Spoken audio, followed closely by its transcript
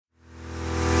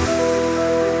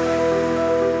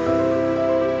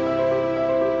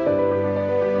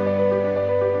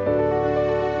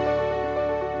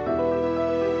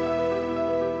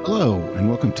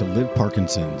Welcome to Live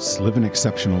Parkinson's, Live an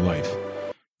Exceptional Life.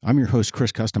 I'm your host,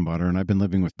 Chris Kustanbauter, and I've been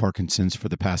living with Parkinson's for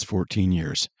the past 14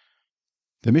 years.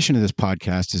 The mission of this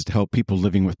podcast is to help people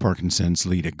living with Parkinson's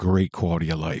lead a great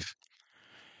quality of life.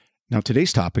 Now,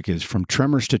 today's topic is From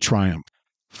Tremors to Triumph,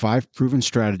 5 proven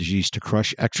strategies to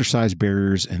crush exercise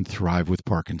barriers and thrive with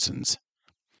Parkinson's.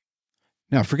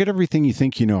 Now, forget everything you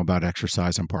think you know about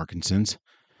exercise and Parkinson's,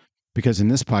 because in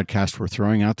this podcast, we're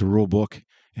throwing out the rule book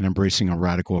and embracing a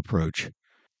radical approach.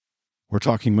 We're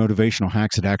talking motivational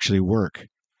hacks that actually work,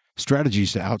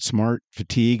 strategies to outsmart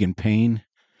fatigue and pain,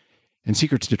 and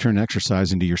secrets to turn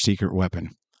exercise into your secret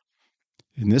weapon.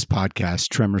 In this podcast,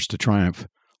 Tremors to Triumph,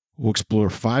 we'll explore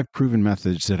 5 proven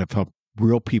methods that have helped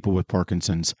real people with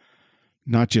Parkinson's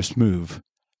not just move,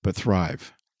 but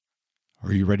thrive.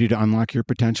 Are you ready to unlock your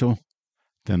potential?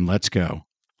 Then let's go.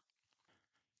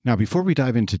 Now, before we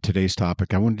dive into today's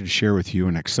topic, I wanted to share with you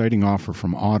an exciting offer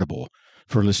from Audible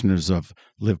for listeners of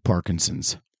Live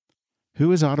Parkinson's.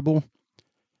 Who is Audible?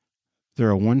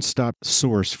 They're a one-stop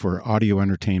source for audio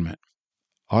entertainment.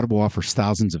 Audible offers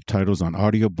thousands of titles on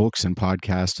audiobooks and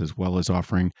podcasts, as well as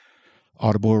offering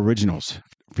Audible originals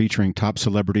featuring top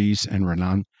celebrities and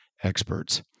renowned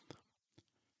experts.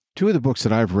 2 of the books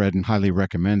that I've read and highly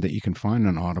recommend that you can find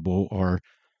on Audible are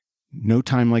No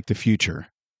Time Like the Future,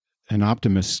 An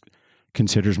Optimist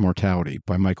Considers Mortality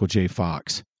by Michael J.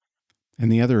 Fox. And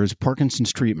the other is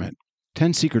Parkinson's Treatment,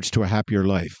 10 Secrets to a Happier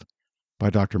Life by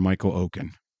Dr. Michael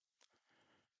Oken.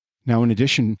 Now, in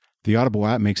addition, the Audible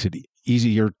app makes it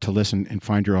easier to listen and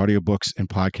find your audiobooks and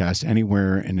podcasts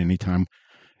anywhere and anytime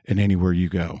and anywhere you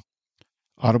go.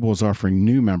 Audible is offering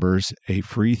new members a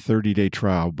free 30-day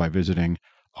trial by visiting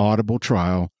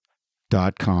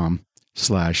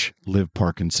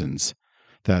audibletrial.com/liveparkinsons.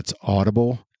 That's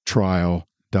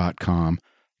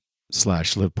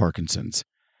audibletrial.com/liveparkinsons.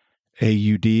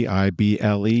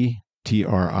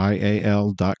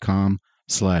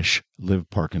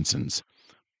 audibletrial.com/liveparkinsons.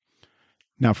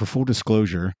 Now, for full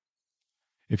disclosure,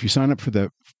 if you sign up for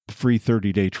the free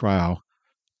 30-day trial,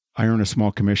 I earn a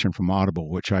small commission from Audible,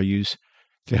 which I use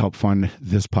to help fund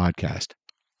this podcast.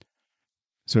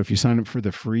 So if you sign up for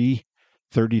the free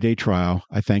 30-day trial,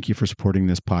 I thank you for supporting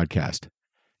this podcast.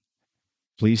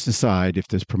 Please decide if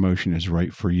this promotion is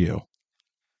right for you.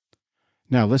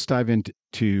 Now, let's dive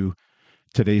into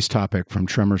today's topic, From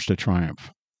Tremors to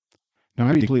Triumph. Now,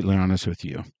 I'll be completely honest with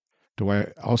you. Do I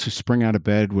also spring out of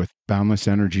bed with boundless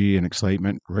energy and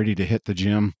excitement, ready to hit the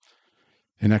gym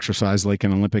and exercise like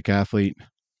an Olympic athlete?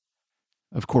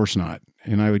 Of course not,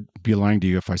 and I would be lying to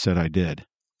you if I said I did.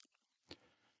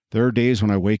 There are days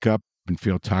when I wake up and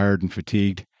feel tired and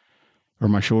fatigued, or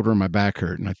my shoulder and my back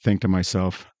hurt, and I think to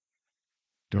myself,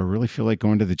 do I really feel like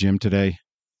going to the gym today?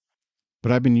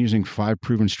 But I've been using 5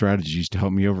 proven strategies to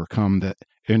help me overcome that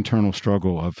internal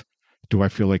struggle of, do I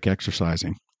feel like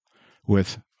exercising?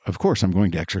 With, of course, I'm going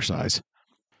to exercise.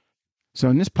 So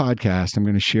in this podcast, I'm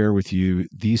going to share with you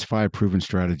these 5 proven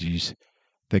strategies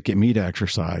that get me to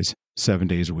exercise 7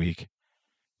 days a week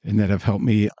and that have helped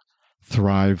me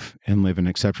thrive and live an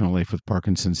exceptional life with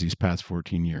Parkinson's these past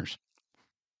 14 years.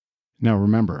 Now,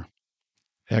 remember,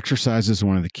 exercise is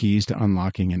one of the keys to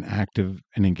unlocking an active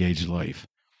and engaged life.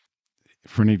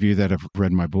 For any of you that have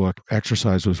read my book,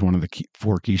 exercise was one of the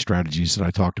 4 key strategies that I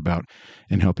talked about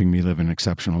in helping me live an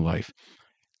exceptional life.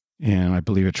 And I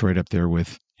believe it's right up there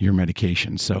with your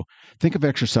medication. So think of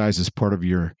exercise as part of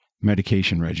your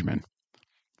medication regimen.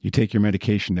 You take your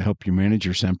medication to help you manage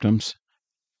your symptoms,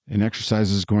 and exercise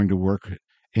is going to work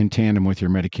in tandem with your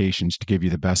medications to give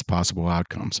you the best possible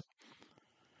outcomes.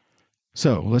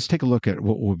 So let's take a look at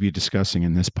what we'll be discussing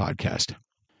in this podcast.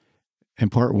 In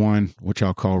part 1, which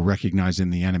I'll call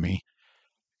Recognizing the Enemy,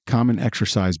 Common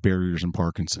Exercise Barriers in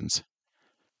Parkinson's.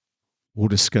 We'll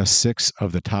discuss 6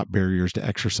 of the top barriers to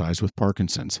exercise with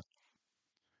Parkinson's.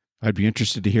 I'd be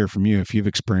interested to hear from you if you've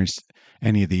experienced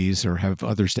any of these or have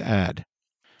others to add.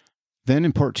 Then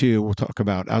in part 2, we'll talk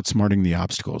about outsmarting the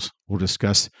obstacles. We'll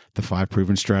discuss the 5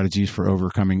 proven strategies for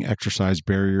overcoming exercise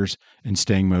barriers and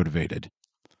staying motivated.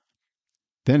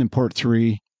 Then in part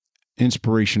 3,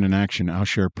 Inspiration and Action, I'll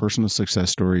share personal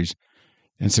success stories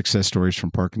and success stories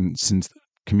from Parkinson's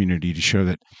community to show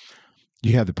that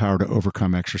you have the power to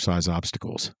overcome exercise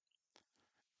obstacles.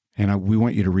 And we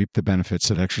want you to reap the benefits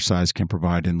that exercise can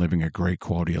provide in living a great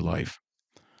quality of life.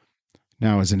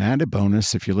 Now, as an added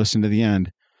bonus, if you listen to the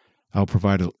end, I'll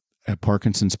provide a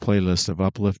Parkinson's playlist of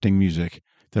uplifting music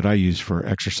that I use for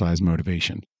exercise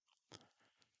motivation.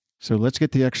 So let's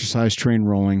get the exercise train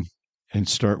rolling and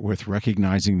start with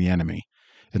recognizing the enemy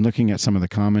and looking at some of the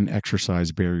common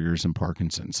exercise barriers in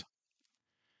Parkinson's.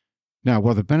 Now,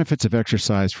 while the benefits of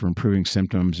exercise for improving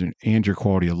symptoms and your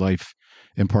quality of life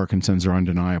in Parkinson's are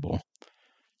undeniable,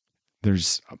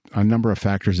 there's a number of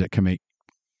factors that can make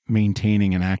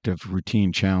maintaining an active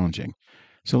routine challenging.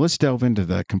 So let's delve into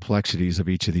the complexities of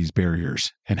each of these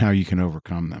barriers and how you can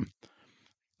overcome them.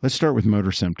 Let's start with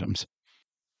motor symptoms.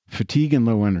 Fatigue and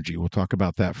low energy. We'll talk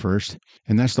about that first.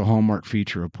 And that's the hallmark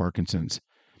feature of Parkinson's.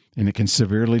 And it can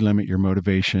severely limit your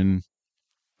motivation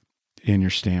and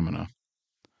your stamina.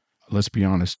 Let's be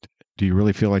honest. Do you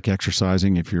really feel like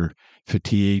exercising if you're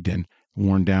fatigued and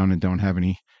worn down and don't have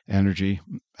any energy?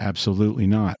 Absolutely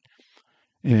not.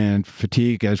 And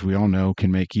fatigue, as we all know,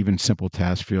 can make even simple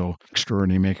tasks feel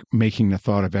extraordinary, making the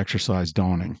thought of exercise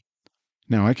daunting.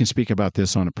 Now, I can speak about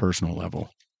this on a personal level.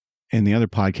 In the other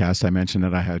podcast, I mentioned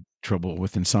that I had trouble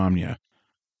with insomnia.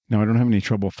 Now, I don't have any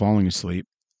trouble falling asleep,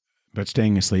 but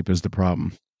staying asleep is the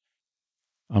problem.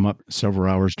 I'm up several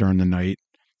hours during the night,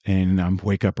 and I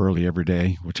wake up early every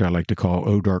day, which I like to call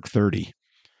 "Oh Dark 30."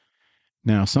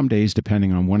 Now, some days,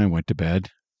 depending on when I went to bed,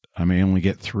 I may only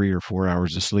get 3 or 4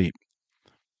 hours of sleep.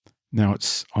 Now,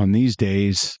 it's on these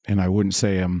days, and I wouldn't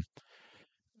say I'm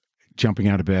jumping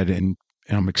out of bed and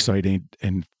I'm excited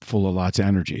and full of lots of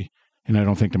energy. And I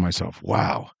don't think to myself,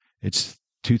 wow, it's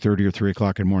 2:30 or 3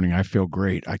 o'clock in the morning. I feel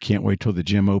great. I can't wait till the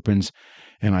gym opens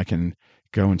and I can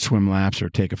go and swim laps or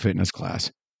take a fitness class.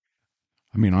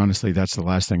 I mean, honestly, that's the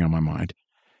last thing on my mind.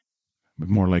 But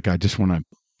more like I just want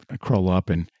to crawl up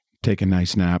and take a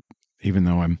nice nap, even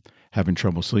though I'm having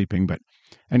trouble sleeping. But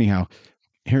anyhow,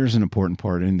 here's an important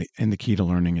part, and the key to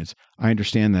learning is I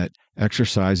understand that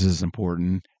exercise is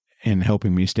important in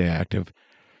helping me stay active.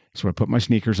 So I put my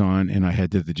sneakers on and I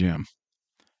head to the gym.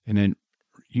 And then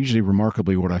usually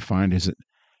remarkably what I find is that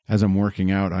as I'm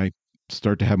working out, I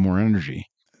start to have more energy.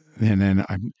 And then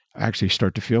I actually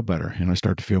start to feel better and I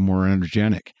start to feel more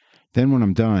energetic. Then when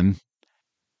I'm done,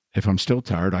 if I'm still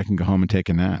tired, I can go home and take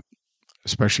a nap,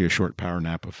 especially a short power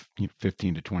nap of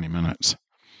 15 to 20 minutes.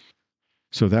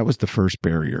 So that was the first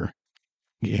barrier.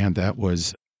 And that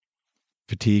was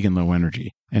fatigue and low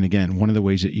energy. And again, one of the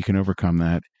ways that you can overcome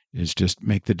that is just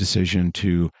make the decision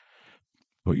to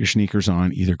put your sneakers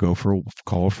on, either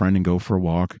call a friend and go for a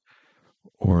walk,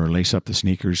 or lace up the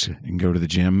sneakers and go to the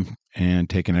gym and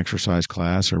take an exercise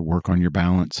class or work on your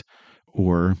balance,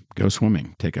 or go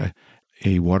swimming, take a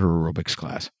water aerobics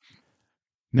class.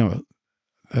 Now,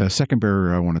 the second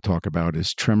barrier I want to talk about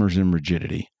is tremors and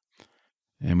rigidity.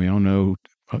 And we all know,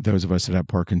 those of us that have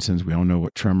Parkinson's, we all know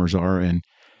what tremors are,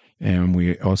 and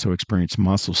we also experience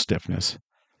muscle stiffness,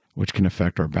 which can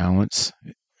affect our balance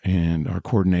and our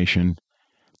coordination.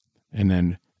 And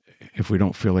then if we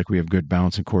don't feel like we have good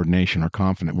balance and coordination or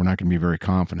confident, we're not going to be very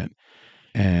confident.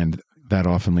 And that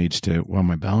often leads to, well,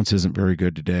 my balance isn't very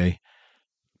good today.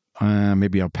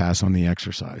 Maybe I'll pass on the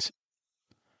exercise.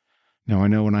 Now, I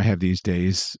know when I have these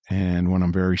days and when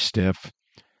I'm very stiff,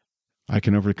 I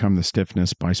can overcome the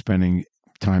stiffness by spending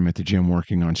time at the gym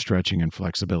working on stretching and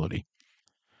flexibility.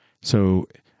 So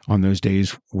on those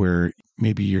days where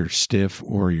maybe you're stiff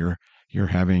or you're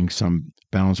having some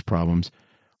balance problems,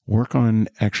 work on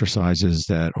exercises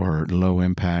that are low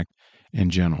impact and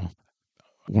gentle.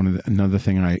 Another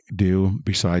thing I do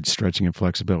besides stretching and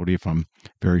flexibility, if I'm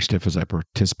very stiff, is I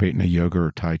participate in a yoga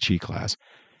or Tai Chi class,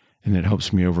 and it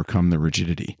helps me overcome the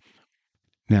rigidity.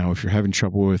 Now, if you're having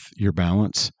trouble with your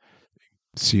balance,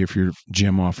 see if your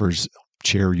gym offers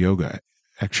chair yoga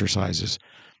exercises.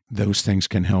 Those things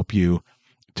can help you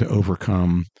to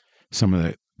overcome some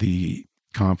of the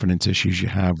confidence issues you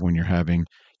have when you're having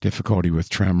difficulty with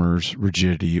tremors,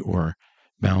 rigidity, or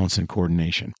balance and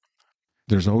coordination.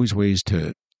 There's always ways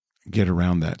to get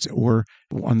around that. Or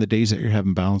on the days that you're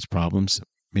having balance problems,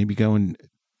 maybe go and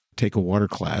take a water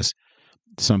class,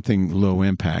 something low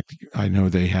impact. I know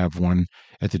they have one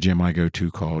at the gym I go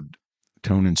to called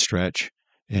Tone and Stretch,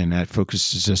 and that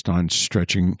focuses just on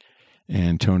stretching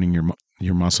and toning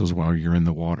your muscles while you're in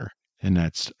the water, and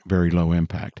that's very low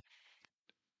impact.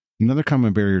 Another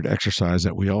common barrier to exercise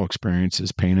that we all experience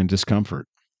is pain and discomfort.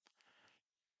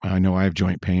 I know I have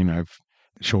joint pain, I have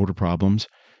shoulder problems,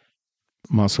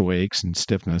 muscle aches, and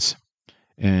stiffness,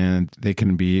 and they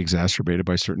can be exacerbated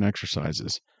by certain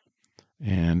exercises.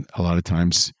 And a lot of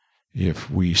times, if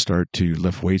we start to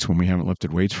lift weights when we haven't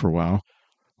lifted weights for a while,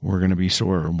 we're going to be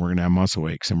sore and we're going to have muscle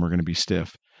aches and we're going to be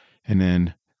stiff. And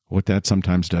then what that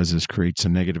sometimes does is creates a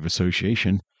negative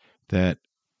association that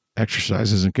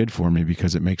exercise isn't good for me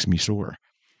because it makes me sore,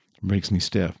 it makes me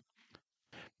stiff.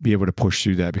 Be able to push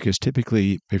through that, because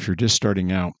typically if you're just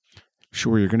starting out,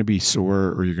 sure, you're going to be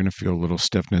sore or you're going to feel a little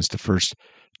stiffness the first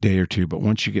day or two. But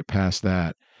once you get past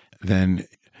that, then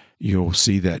you'll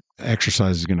see that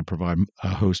exercise is going to provide a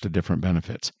host of different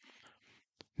benefits.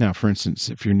 Now, for instance,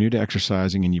 if you're new to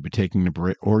exercising and you've been taking a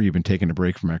break, or you've been taking a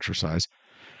break from exercise,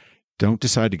 don't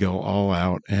decide to go all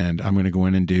out and I'm going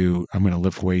to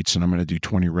lift weights and I'm going to do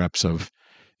 20 reps of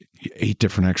 8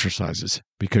 different exercises,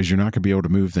 because you're not going to be able to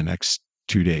move the next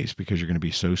 2 days because you're going to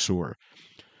be so sore.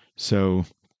 So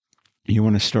you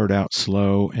want to start out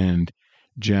slow and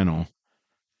gentle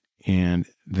and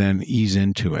then ease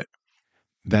into it.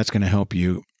 That's going to help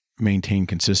you maintain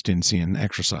consistency in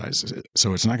exercise.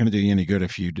 So it's not going to do you any good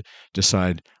if you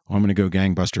decide, I'm going to go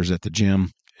gangbusters at the gym.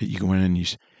 You go in and you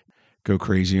go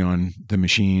crazy on the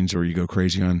machines, or you go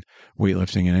crazy on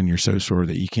weightlifting, and then you're so sore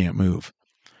that you can't move.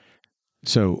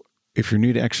 So if you're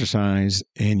new to exercise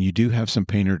and you do have some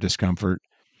pain or discomfort,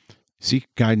 seek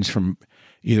guidance from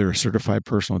either a certified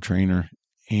personal trainer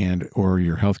or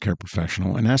your healthcare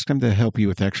professional, and ask them to help you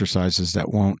with exercises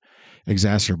that won't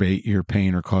exacerbate your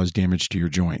pain or cause damage to your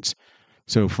joints.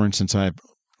 So, for instance, I have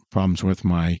problems with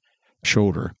my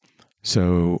shoulder.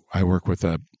 So I work with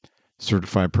a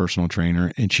certified personal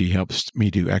trainer, and she helps me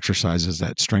do exercises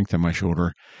that strengthen my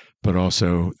shoulder, but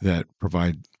also that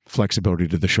provide flexibility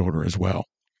to the shoulder as well.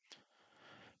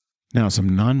 Now,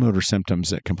 some non-motor symptoms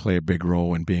that can play a big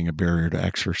role in being a barrier to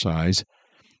exercise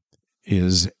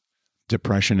is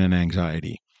depression and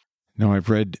anxiety. Now, I've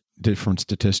read different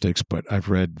statistics, but I've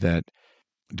read that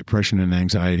depression and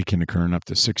anxiety can occur in up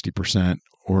to 60%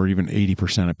 or even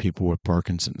 80% of people with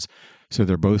Parkinson's. So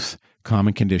they're both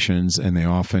common conditions, and they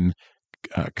often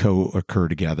co-occur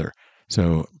together.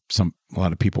 So a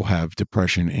lot of people have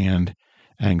depression and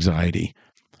anxiety.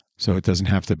 So it doesn't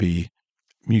have to be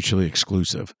mutually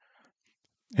exclusive.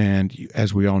 And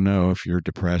as we all know, if you're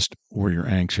depressed or you're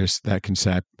anxious, that can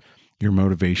sap your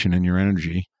motivation and your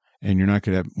energy, and you're not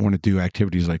going to want to do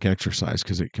activities like exercise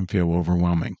because it can feel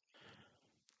overwhelming.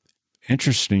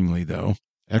 Interestingly, though,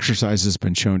 exercise has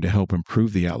been shown to help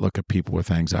improve the outlook of people with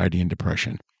anxiety and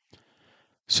depression.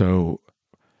 So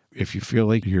if you feel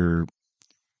like you're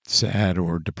sad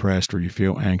or depressed or you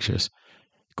feel anxious,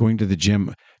 going to the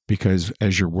gym, because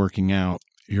as you're working out,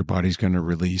 your body's going to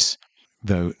release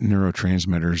the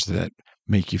neurotransmitters that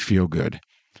make you feel good.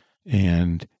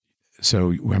 And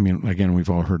so, I mean, again, we've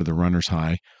all heard of the runner's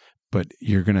high, but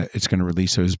it's going to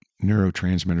release those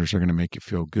neurotransmitters. They're going to make you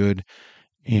feel good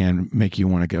and make you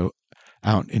want to go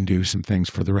out and do some things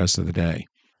for the rest of the day.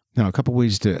 Now, a couple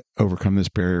ways to overcome this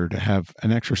barrier: to have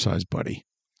an exercise buddy.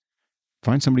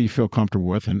 Find somebody you feel comfortable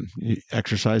with and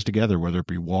exercise together, whether it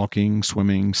be walking,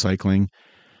 swimming, cycling.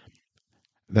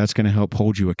 That's going to help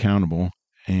hold you accountable,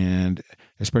 and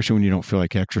especially when you don't feel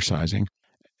like exercising.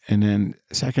 And then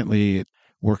secondly,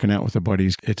 working out with a buddy,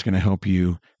 it's going to help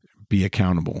you be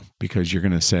accountable, because you're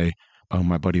going to say, oh,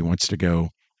 my buddy wants to go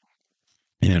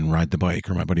and ride the bike,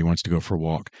 or my buddy wants to go for a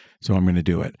walk, so I'm going to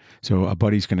do it. So a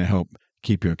buddy's going to help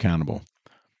keep you accountable.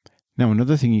 Now,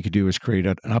 another thing you could do is create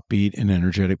an upbeat and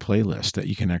energetic playlist that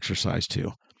you can exercise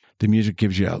to. The music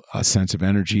gives you a sense of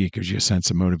energy, it gives you a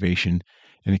sense of motivation,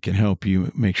 and it can help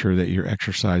you make sure that your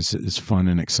exercise is fun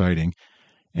and exciting.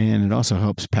 And it also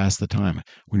helps pass the time.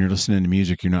 When you're listening to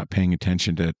music, you're not paying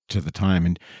attention to the time.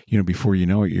 And, before you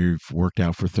know it, you've worked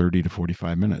out for 30 to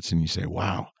 45 minutes and you say,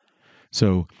 wow.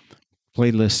 So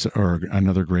playlists are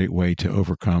another great way to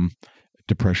overcome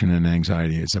depression and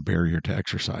anxiety as a barrier to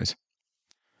exercise.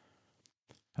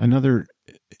 Another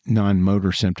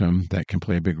non-motor symptom that can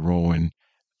play a big role in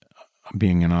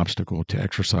being an obstacle to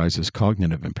exercise is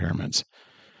cognitive impairments.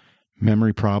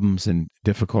 Memory problems and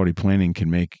difficulty planning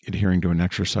can make adhering to an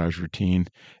exercise routine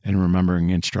and remembering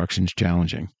instructions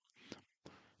challenging.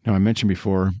 Now, I mentioned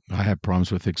before, I have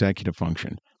problems with executive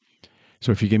function.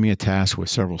 So if you give me a task with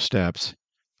several steps,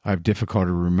 I have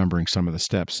difficulty remembering some of the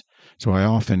steps. So I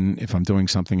often, if I'm doing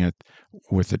something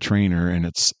with a trainer and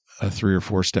it's a 3 or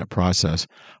 4 step process,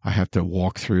 I have to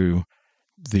walk through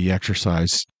the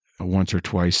exercise once or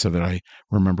twice so that I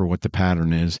remember what the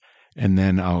pattern is, and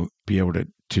then I'll be able to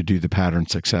do the pattern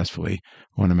successfully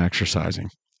when I'm exercising.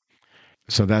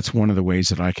 So that's one of the ways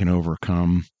that I can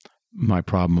overcome my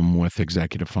problem with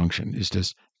executive function, is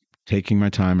just taking my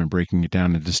time and breaking it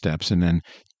down into steps, and then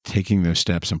taking those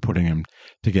steps and putting them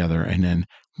together. And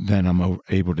then I'm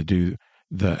able to do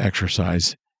the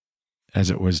exercise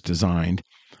as it was designed.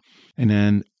 And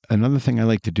then another thing I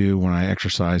like to do when I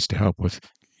exercise to help with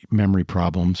memory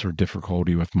problems or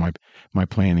difficulty with my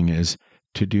planning is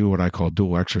to do what I call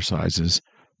dual exercises,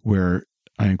 where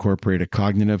I incorporate a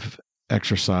cognitive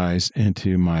exercise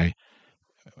into my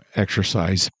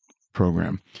exercise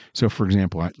program. So, for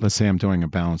example, let's say I'm doing a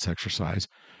balance exercise.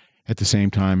 At the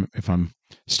same time, if I'm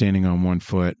standing on one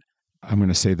foot, I'm going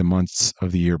to say the months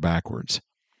of the year backwards.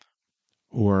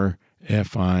 Or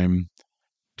if I'm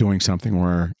doing something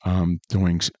where I'm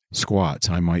doing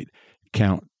squats. I might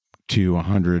count to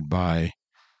 100 by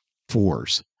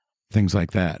fours, things like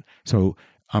that. So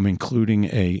I'm including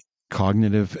a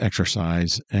cognitive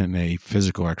exercise and a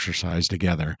physical exercise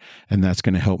together, and that's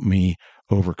going to help me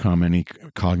overcome any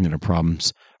cognitive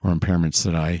problems or impairments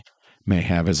that I may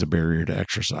have as a barrier to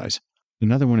exercise.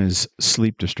 Another one is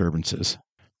sleep disturbances.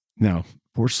 Now,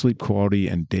 poor sleep quality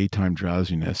and daytime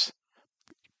drowsiness,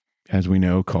 as we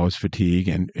know, cause fatigue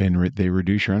and they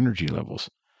reduce your energy levels.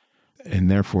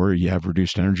 And therefore, you have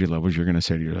reduced energy levels. You're going to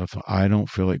say to yourself, I don't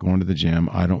feel like going to the gym.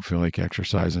 I don't feel like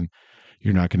exercising.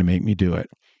 You're not going to make me do it.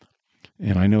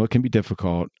 And I know it can be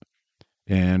difficult.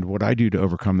 And what I do to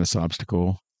overcome this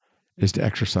obstacle is to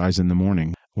exercise in the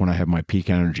morning when I have my peak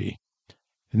energy.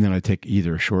 And then I take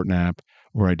either a short nap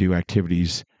or I do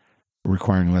activities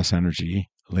requiring less energy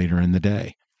later in the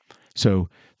day. So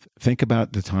think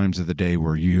about the times of the day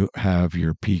where you have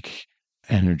your peak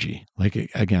energy. Like,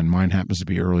 again, mine happens to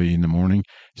be early in the morning.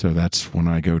 So that's when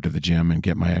I go to the gym and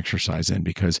get my exercise in,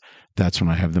 because that's when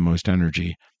I have the most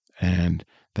energy. And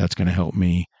that's going to help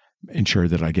me ensure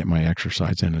that I get my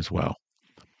exercise in as well.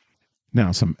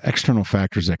 Now, some external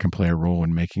factors that can play a role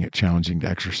in making it challenging to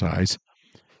exercise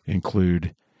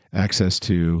include access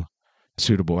to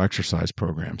suitable exercise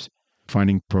programs.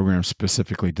 Finding programs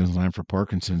specifically designed for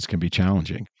Parkinson's can be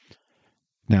challenging.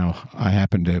 Now, I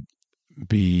happen to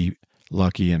be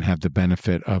lucky and have the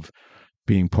benefit of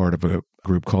being part of a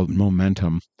group called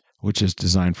Momentum, which is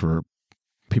designed for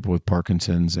people with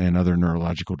Parkinson's and other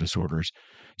neurological disorders.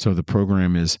 So the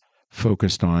program is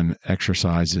focused on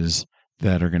exercises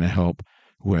that are going to help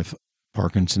with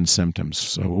Parkinson's symptoms.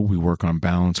 So we work on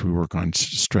balance, we work on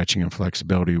stretching and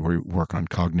flexibility, we work on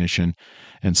cognition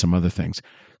and some other things.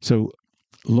 So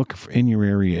look in your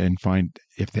area and find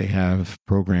if they have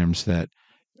programs that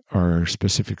are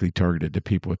specifically targeted to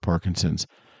people with Parkinson's.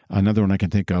 Another one I can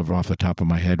think of off the top of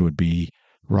my head would be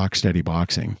Rocksteady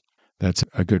Boxing. That's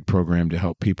a good program to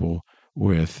help people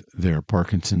with their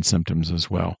Parkinson's symptoms as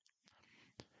well.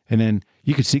 And then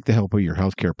you could seek the help of your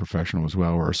healthcare professional as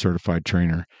well, or a certified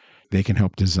trainer. They can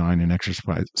help design an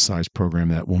exercise program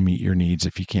that will meet your needs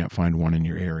if you can't find one in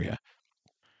your area.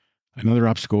 Another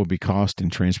obstacle would be cost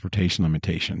and transportation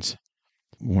limitations.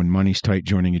 When money's tight,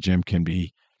 joining a gym can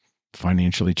be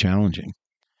financially challenging.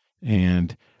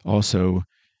 And also,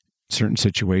 certain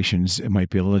situations, it might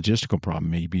be a logistical problem.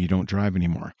 Maybe you don't drive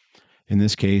anymore. In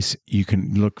this case, you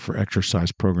can look for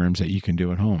exercise programs that you can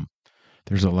do at home.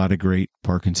 There's a lot of great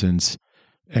Parkinson's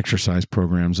exercise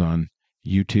programs on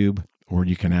YouTube, or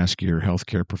you can ask your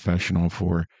healthcare professional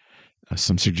for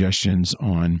some suggestions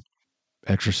on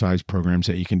exercise programs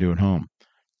that you can do at home.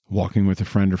 Walking with a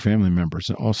friend or family member is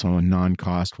also a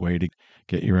non-cost way to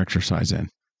get your exercise in.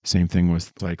 Same thing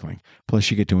with cycling.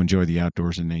 Plus, you get to enjoy the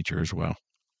outdoors and nature as well.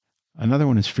 Another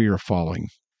one is fear of falling.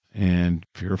 And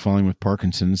fear of falling with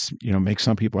Parkinson's, makes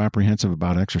some people apprehensive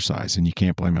about exercise, and you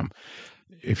can't blame them.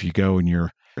 If you go and you're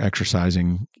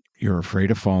exercising, you're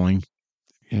afraid of falling,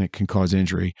 and it can cause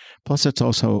injury. Plus, it's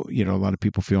also, a lot of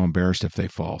people feel embarrassed if they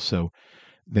fall. So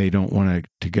they don't want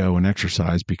to go and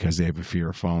exercise because they have a fear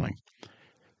of falling.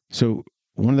 So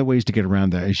one of the ways to get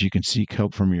around that is you can seek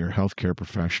help from your healthcare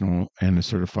professional and a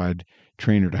certified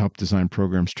trainer to help design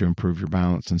programs to improve your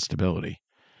balance and stability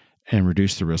and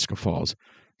reduce the risk of falls.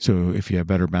 So if you have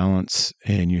better balance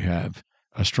and you have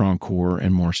a strong core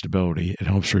and more stability, it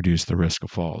helps reduce the risk of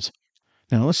falls.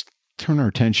 Now let's turn our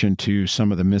attention to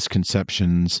some of the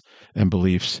misconceptions and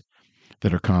beliefs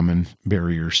that are common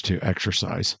barriers to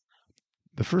exercise.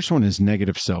 The first one is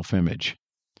negative self-image.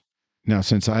 Now,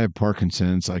 since I have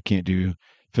Parkinson's, I can't do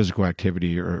physical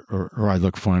activity or I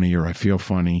look funny or I feel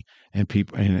funny, and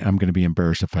I'm going to be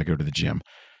embarrassed if I go to the gym.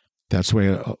 That's the way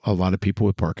a lot of people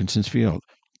with Parkinson's feel.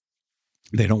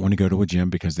 They don't want to go to a gym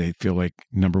because they feel like,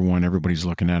 number one, everybody's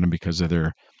looking at them because of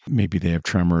maybe they have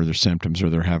tremor or their symptoms, or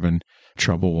they're having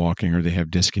trouble walking, or they have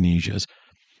dyskinesias.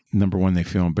 Number one, they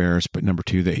feel embarrassed, but number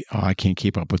two, I can't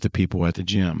keep up with the people at the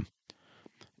gym.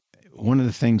 One of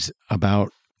the things about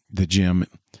the gym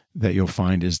that you'll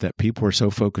find is that people are so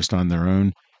focused on their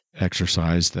own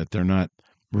exercise that they're not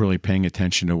really paying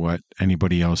attention to what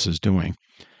anybody else is doing.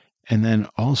 And then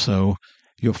also,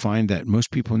 you'll find that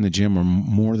most people in the gym are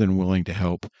more than willing to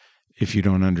help if you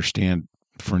don't understand,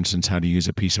 for instance, how to use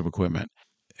a piece of equipment.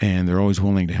 And they're always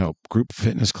willing to help. Group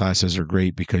fitness classes are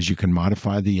great because you can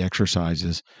modify the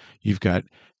exercises. You've got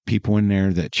people in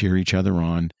there that cheer each other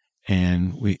on,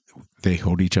 and they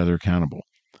hold each other accountable.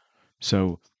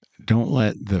 So don't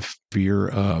let the fear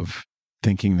of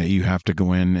thinking that you have to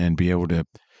go in and be able to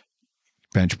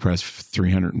bench press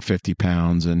 350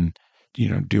 pounds and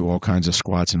do all kinds of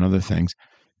squats and other things.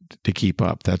 to keep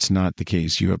up. That's not the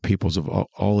case. You have peoples of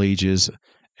all ages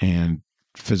and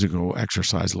physical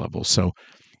exercise levels. So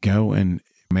go and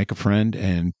make a friend,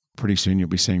 and pretty soon you'll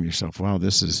be saying to yourself, wow,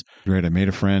 this is great. I made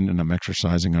a friend and I'm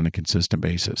exercising on a consistent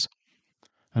basis.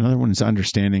 Another one is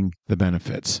understanding the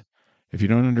benefits. If you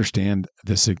don't understand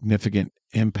the significant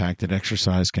impact that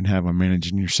exercise can have on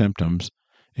managing your symptoms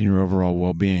and your overall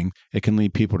well-being, it can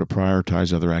lead people to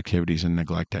prioritize other activities and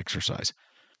neglect exercise.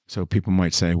 So people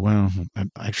might say, well,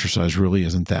 exercise really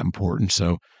isn't that important.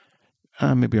 So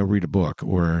maybe I'll read a book,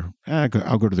 or I'll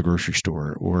go to the grocery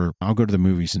store, or I'll go to the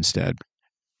movies instead.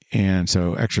 And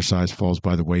so exercise falls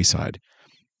by the wayside.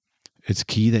 It's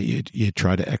key that you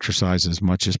try to exercise as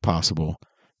much as possible,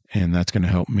 and that's going to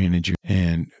help manage you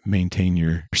and maintain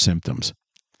your symptoms.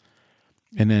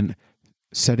 And then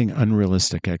setting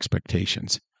unrealistic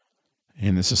expectations.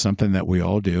 And this is something that we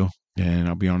all do. And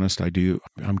I'll be honest,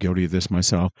 I'm guilty of this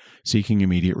myself, seeking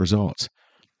immediate results.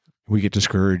 We get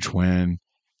discouraged when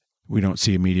we don't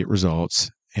see immediate results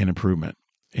and improvement,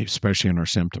 especially in our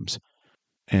symptoms.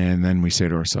 And then we say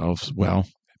to ourselves, well,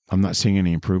 I'm not seeing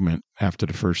any improvement after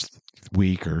the first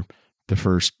week or the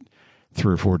first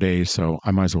 3 or 4 days, so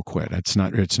I might as well quit. It's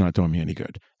not doing me any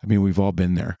good. I mean, we've all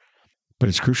been there. But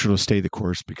it's crucial to stay the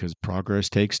course, because progress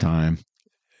takes time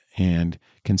and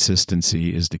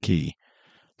consistency is the key.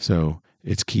 So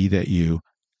it's key that you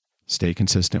stay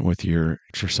consistent with your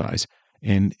exercise.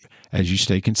 And as you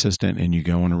stay consistent and you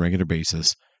go on a regular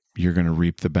basis, you're going to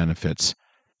reap the benefits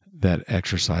that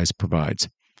exercise provides.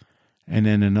 And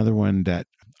then another one that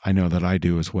I know that I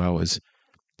do as well is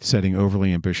setting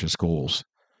overly ambitious goals.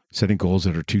 Setting goals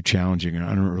that are too challenging and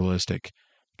unrealistic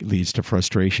leads to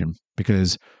frustration,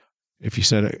 because if you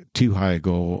set too high a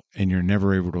goal and you're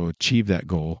never able to achieve that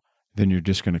goal, then you're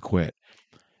just going to quit.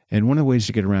 And one of the ways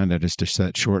to get around that is to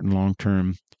set short and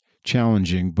long-term,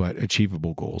 challenging but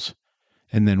achievable goals.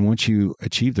 And then once you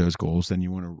achieve those goals, then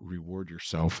you want to reward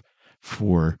yourself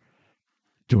for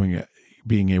doing it,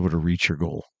 being able to reach your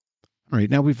goal. All right,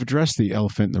 now we've addressed the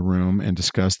elephant in the room and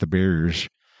discussed the barriers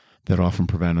that often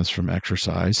prevent us from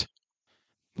exercise.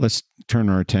 Let's turn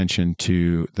our attention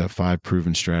to the 5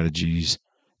 proven strategies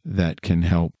that can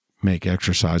help make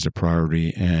exercise a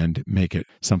priority and make it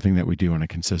something that we do on a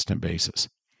consistent basis.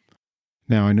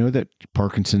 Now, I know that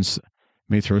Parkinson's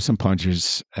may throw some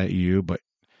punches at you, but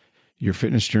your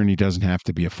fitness journey doesn't have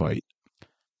to be a fight.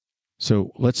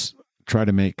 So let's try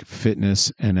to make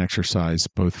fitness and exercise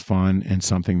both fun and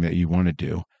something that you want to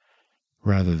do,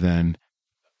 rather than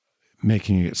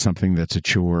making it something that's a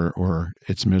chore or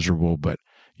it's miserable, but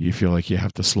you feel like you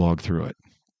have to slog through it.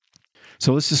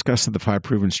 So let's discuss the 5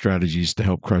 proven strategies to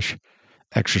help crush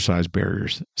exercise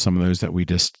barriers, some of those that we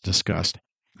just discussed.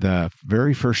 The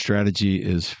very first strategy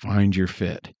is find your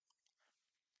fit.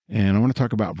 And I want to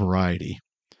talk about variety.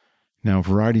 Now,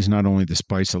 variety is not only the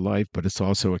spice of life, but it's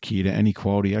also a key to any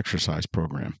quality exercise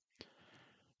program.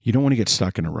 You don't want to get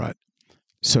stuck in a rut.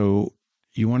 So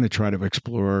you want to try to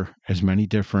explore as many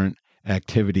different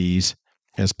activities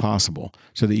as possible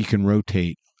so that you can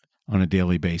rotate on a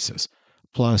daily basis.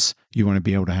 Plus, you want to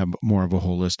be able to have more of a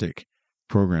holistic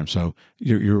program, so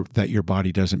that your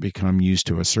body doesn't become used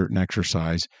to a certain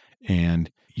exercise and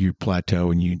you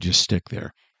plateau and you just stick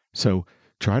there. So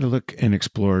try to look and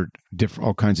explore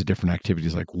all kinds of different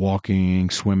activities like walking,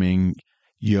 swimming,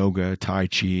 yoga, tai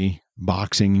chi,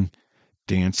 boxing,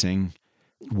 dancing,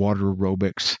 water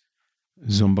aerobics,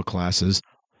 Zumba classes.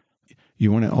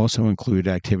 You want to also include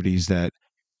activities that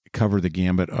cover the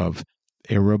gambit of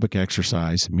aerobic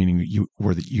exercise, meaning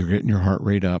you're getting your heart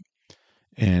rate up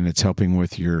and it's helping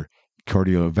with your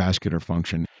cardiovascular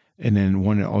function. And then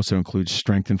one that also includes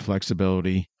strength and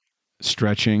flexibility,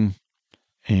 stretching,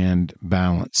 and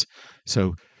balance.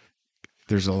 So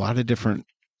there's a lot of different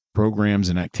programs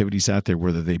and activities out there,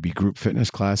 whether they be group fitness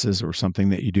classes or something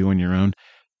that you do on your own.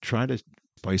 Try to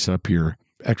spice up your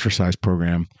exercise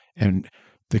program. And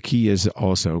the key is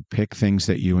also pick things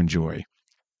that you enjoy,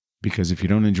 because if you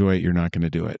don't enjoy it, you're not going to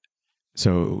do it.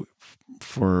 So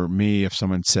for me, if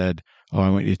someone said, oh, I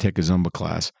want you to take a Zumba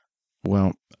class,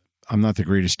 well, I'm not the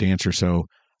greatest dancer, so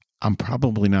I'm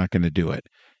probably not going to do it.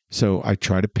 So I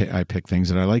pick things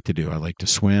that I like to do. I like to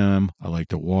swim. I like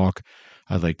to walk.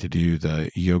 I like to do the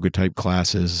yoga type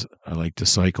classes. I like to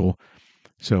cycle.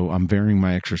 So I'm varying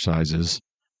my exercises,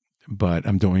 but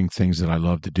I'm doing things that I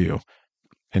love to do.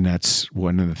 And that's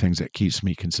one of the things that keeps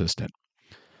me consistent.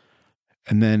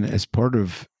 And then as part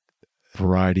of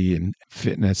variety and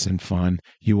fitness and fun,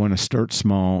 you want to start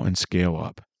small and scale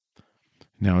up.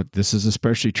 Now, this is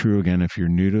especially true, again, if you're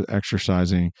new to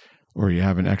exercising or you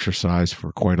haven't exercised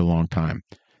for quite a long time.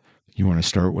 You want to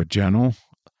start with gentle,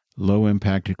 low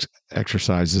impact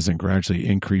exercises and gradually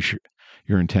increase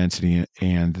your intensity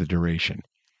and the duration.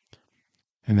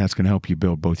 And that's going to help you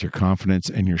build both your confidence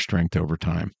and your strength over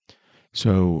time.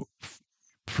 So,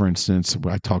 for instance,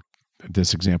 I talked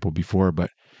this example before, but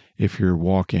if you're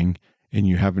walking and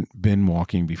you haven't been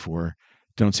walking before,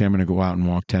 don't say, I'm going to go out and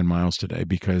walk 10 miles today,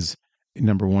 because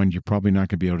number one, you're probably not going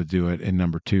to be able to do it. And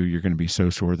number two, you're going to be so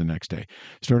sore the next day.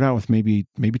 Start out with maybe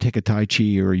take a Tai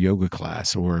Chi or a yoga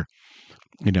class, or,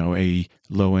 a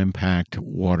low impact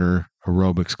water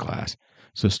aerobics class.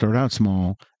 So start out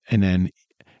small, and then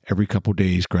every couple of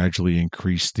days, gradually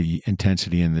increase the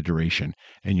intensity and the duration.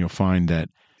 And you'll find that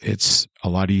it's a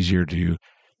lot easier to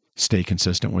stay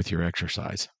consistent with your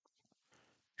exercise.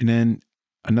 And then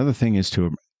another thing is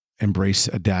to embrace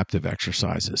adaptive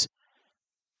exercises.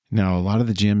 Now, a lot of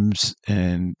the gyms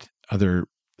and other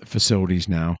facilities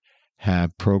now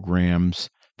have programs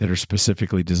that are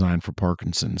specifically designed for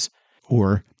Parkinson's,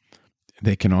 or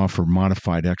they can offer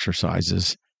modified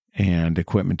exercises and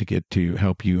equipment to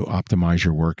help you optimize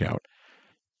your workout.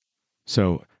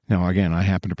 So now, again, I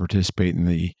happen to participate in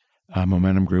the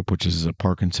Momentum group, which is a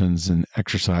Parkinson's and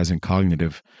exercise and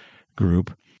cognitive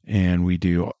group. And we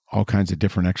do all kinds of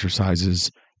different exercises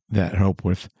that help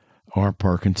with our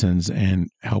Parkinson's and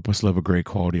help us live a great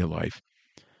quality of life.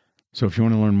 So if you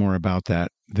want to learn more about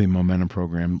that, the Momentum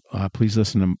program, please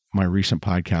listen to my recent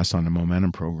podcast on the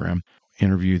Momentum program.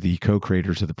 Interview the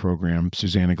co-creators of the program,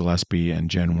 Susanna Gillespie and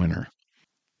Jen Winter.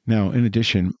 Now, in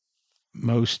addition,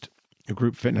 most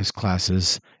group fitness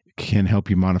classes can help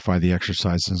you modify the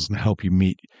exercises and help you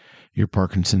meet your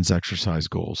Parkinson's exercise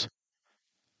goals.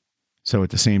 So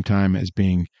at the same time as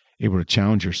being able to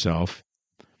challenge yourself,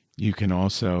 you can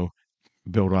also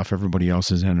build off everybody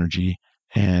else's energy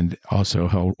and also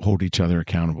hold each other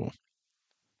accountable.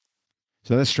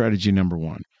 So that's strategy number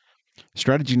one.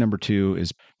 Strategy number two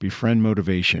is befriend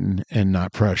motivation and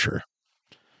not pressure.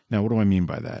 Now, what do I mean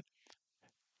by that?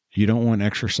 You don't want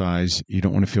exercise. You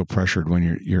don't want to feel pressured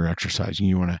when you're exercising.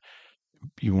 You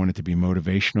want it to be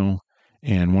motivational.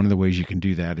 And one of the ways you can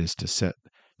do that is to set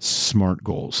SMART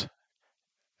goals.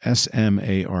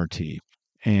 SMART.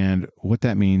 And what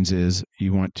that means is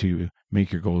you want to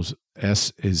make your goals.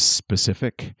 S is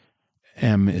specific.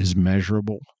 M is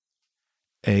measurable.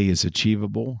 A is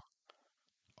achievable.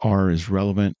 R is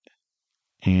relevant.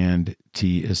 And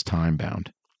T is time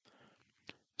bound.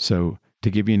 So to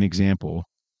give you an example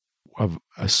of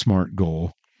a SMART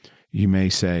goal, you may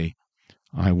say,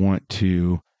 I want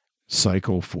to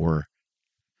cycle for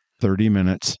 30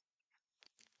 minutes,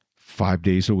 5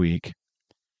 days a week.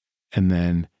 And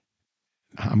then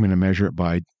I'm going to measure it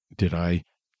by, did I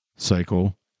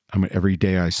cycle? Every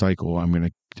day I cycle, I'm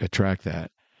going to track that.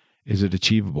 Is it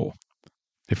achievable?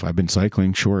 If I've been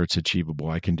cycling, sure, it's achievable.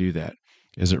 I can do that.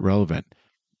 Is it relevant?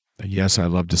 Yes, I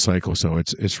love to cycle, so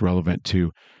it's relevant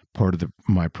to part of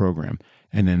my program.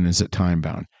 And then is it time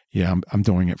bound? Yeah, I'm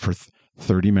doing it for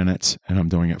 30 minutes, and I'm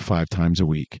doing it 5 times a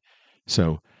week.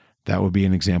 So that would be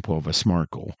an example of a SMART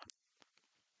goal.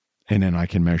 And then I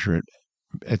can measure it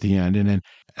at the end. And then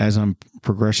as I'm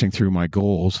progressing through my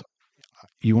goals,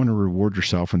 you want to reward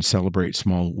yourself and celebrate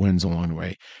small wins along the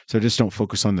way. So just don't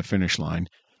focus on the finish line.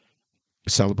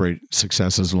 Celebrate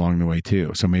successes along the way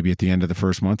too. So maybe at the end of the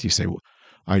first month, you say, well,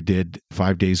 I did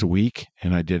 5 days a week,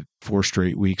 and I did 4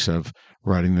 straight weeks of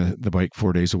riding the bike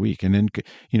 4 days a week. And then,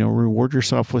 reward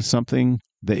yourself with something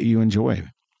that you enjoy.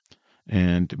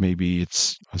 And maybe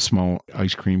it's a small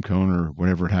ice cream cone or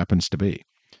whatever it happens to be.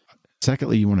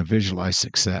 Secondly, you want to visualize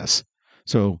success.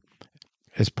 So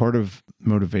as part of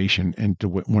motivation, and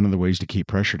one of the ways to keep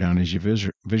pressure down is you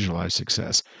visualize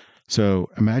success. So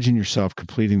imagine yourself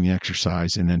completing the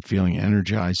exercise and then feeling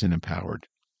energized and empowered.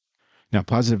 Now,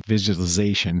 positive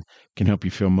visualization can help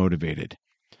you feel motivated.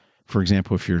 For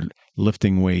example, if you're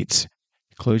lifting weights,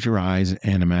 close your eyes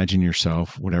and imagine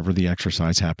yourself, whatever the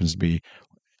exercise happens to be,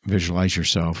 visualize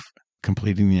yourself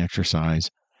completing the exercise,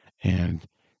 and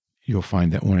you'll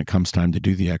find that when it comes time to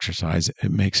do the exercise,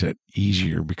 it makes it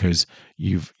easier because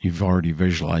you've already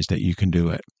visualized that you can do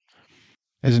it.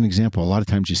 As an example, a lot of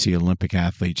times you see Olympic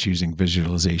athletes using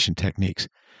visualization techniques.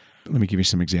 Let me give you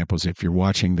some examples. If you're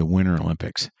watching the Winter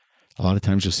Olympics, a lot of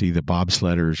times you'll see the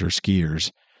bobsledders or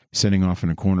skiers sitting off in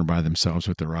a corner by themselves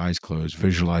with their eyes closed,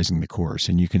 visualizing the course,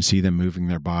 and you can see them moving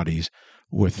their bodies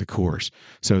with the course.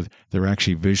 So they're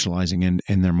actually visualizing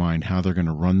in their mind how they're going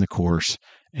to run the course,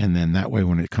 and then that way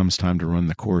when it comes time to run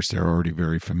the course, they're already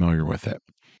very familiar with it.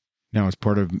 Now, as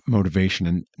part of motivation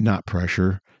and not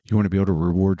pressure, you want to be able to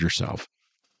reward yourself.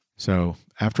 So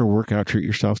after a workout, treat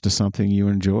yourself to something you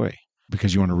enjoy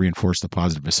because you want to reinforce the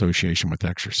positive association with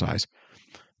exercise.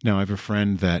 Now, I have a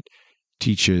friend that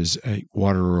teaches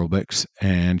water aerobics,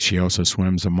 and she also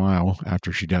swims a mile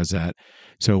after she does that.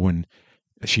 So when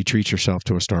she treats herself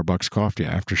to a Starbucks coffee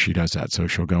after she does that, so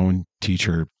she'll go and teach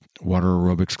her water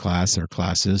aerobics class or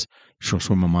classes. She'll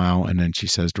swim a mile, and then she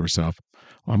says to herself,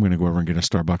 well, I'm going to go over and get a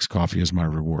Starbucks coffee as my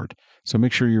reward. So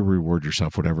make sure you reward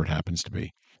yourself, whatever it happens to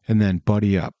be. And then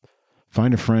buddy up.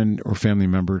 Find a friend or family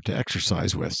member to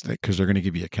exercise with, because they're going to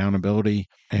give you accountability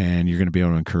and you're going to be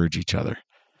able to encourage each other.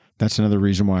 That's another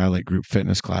reason why I like group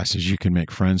fitness classes. You can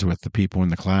make friends with the people in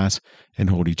the class and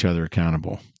hold each other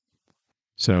accountable.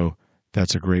 So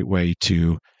that's a great way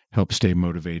to help stay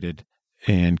motivated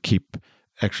and keep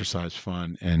exercise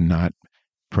fun and not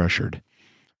pressured.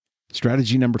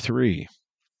 Strategy number 3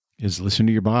 is listen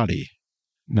to your body,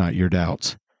 not your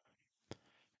doubts.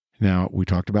 Now, we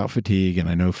talked about fatigue, and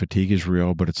I know fatigue is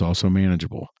real, but it's also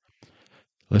manageable.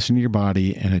 Listen to your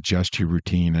body and adjust your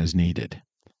routine as needed.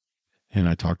 And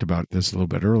I talked about this a little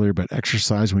bit earlier, but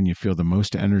exercise when you feel the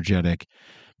most energetic,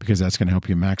 because that's going to help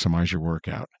you maximize your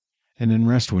workout. And then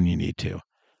rest when you need to.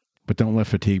 But don't let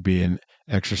fatigue be an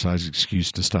exercise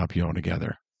excuse to stop you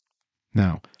altogether.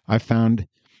 Now, I found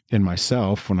in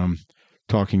myself when I'm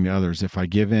talking to others, if I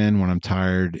give in when I'm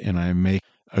tired and I make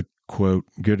a quote,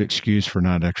 good excuse for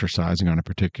not exercising on a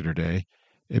particular day,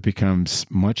 it becomes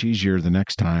much easier the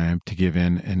next time to give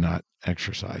in and not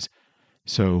exercise.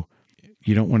 So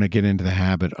you don't want to get into the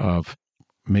habit of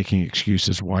making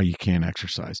excuses why you can't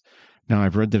exercise. Now,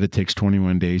 I've read that it takes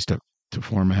 21 days to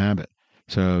form a habit.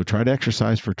 So try to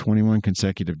exercise for 21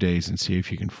 consecutive days and see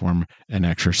if you can form an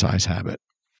exercise habit.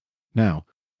 Now,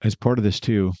 as part of this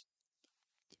too,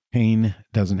 pain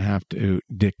doesn't have to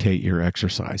dictate your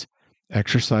exercise.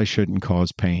 Exercise shouldn't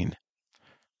cause pain.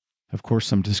 Of course,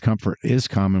 some discomfort is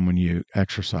common when you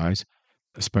exercise,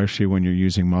 especially when you're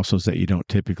using muscles that you don't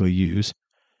typically use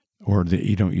or that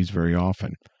you don't use very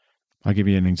often. I'll give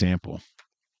you an example.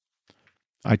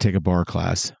 I take a bar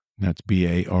class. That's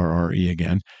BARRE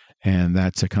again. And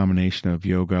that's a combination of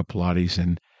yoga, Pilates,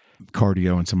 and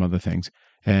cardio and some other things.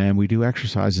 And we do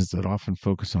exercises that often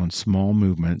focus on small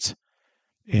movements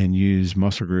and use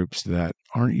muscle groups that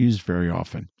aren't used very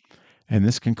often. And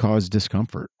this can cause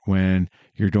discomfort when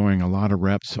you're doing a lot of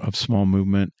reps of small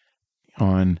movement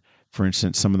on, for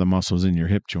instance, some of the muscles in your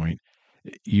hip joint.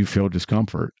 You feel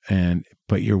discomfort,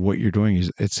 but what you're doing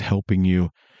is it's helping you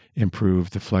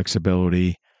improve the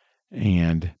flexibility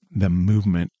and the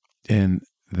movement in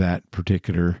that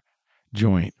particular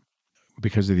joint.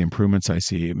 Because of the improvements I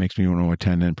see, it makes me want to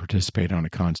attend and participate on a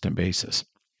constant basis.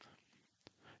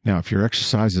 Now, if your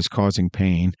exercise is causing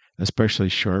pain, especially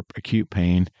sharp, acute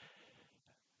pain,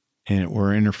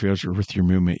 or interferes with your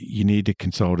movement, you need to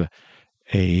consult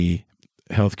a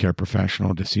healthcare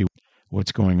professional to see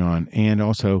what's going on. And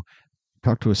also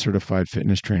talk to a certified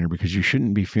fitness trainer, because you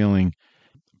shouldn't be feeling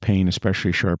pain,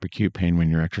 especially sharp, acute pain when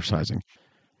you're exercising.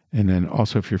 And then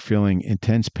also, if you're feeling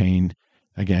intense pain,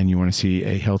 again, you want to see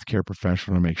a healthcare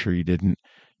professional to make sure you didn't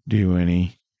do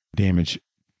any damage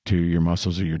to your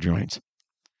muscles or your joints.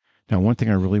 Now, one thing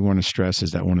I really want to stress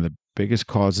is that one of the biggest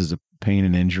causes of pain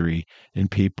and injury in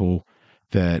people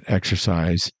that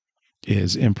exercise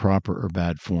is improper or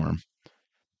bad form.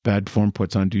 Bad form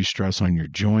puts undue stress on your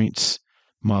joints,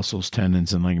 muscles,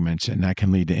 tendons, and ligaments, and that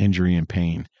can lead to injury and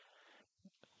pain.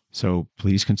 So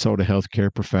please consult a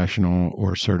healthcare professional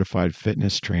or certified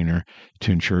fitness trainer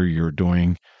to ensure you're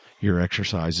doing your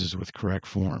exercises with correct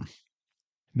form.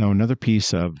 Now, another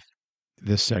piece of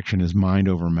this section is mind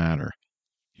over matter.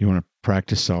 You want to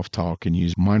practice self-talk and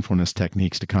use mindfulness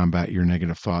techniques to combat your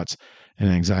negative thoughts and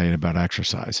anxiety about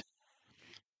exercise.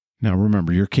 Now,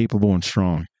 remember, you're capable and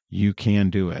strong. You can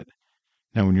do it.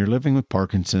 Now, when you're living with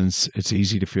Parkinson's, it's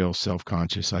easy to feel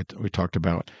self-conscious. We talked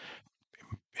about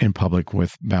in public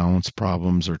with balance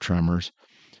problems or tremors.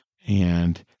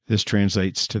 And this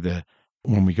translates to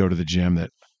when we go to the gym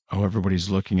that, oh, everybody's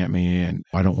looking at me and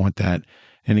I don't want that.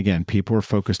 And again, people are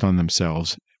focused on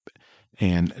themselves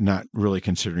and not really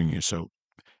considering you. So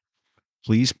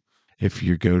please, if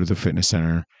you go to the fitness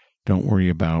center, don't worry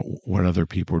about what other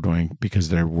people are doing because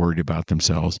they're worried about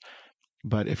themselves.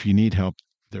 But if you need help,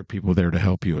 there are people there to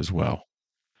help you as well.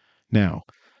 Now,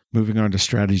 moving on to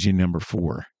strategy number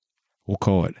 4, we'll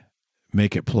call it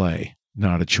make it play,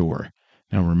 not a chore.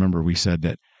 Now, remember, we said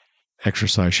that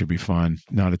exercise should be fun,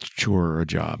 not a chore or a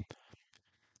job.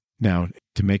 Now,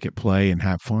 to make it play and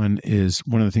have fun is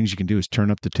one of the things you can do is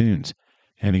turn up the tunes.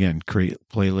 And again, create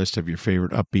a playlist of your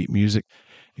favorite upbeat music.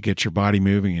 It gets your body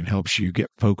moving and helps you get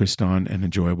focused on an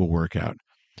enjoyable workout.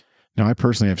 Now, I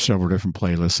personally have several different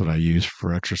playlists that I use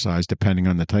for exercise, depending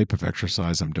on the type of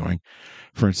exercise I'm doing.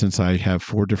 For instance, I have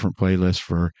 4 different playlists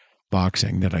for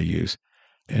boxing that I use.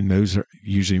 And those are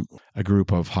usually a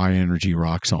group of high energy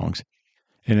rock songs.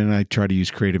 And then I try to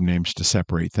use creative names to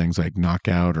separate things like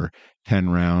knockout or 10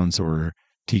 rounds or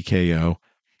TKO.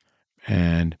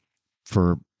 And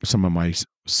for some of my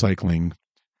cycling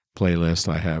playlists,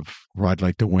 I have Ride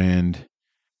Like the Wind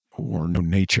or No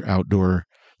Nature Outdoor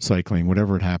Cycling,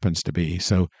 whatever it happens to be.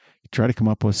 So try to come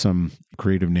up with some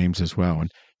creative names as well,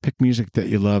 and pick music that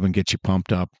you love and get you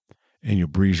pumped up, and you'll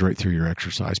breeze right through your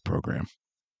exercise program.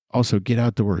 Also, get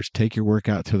outdoors. Take your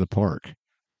workout to the park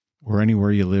or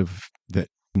anywhere you live that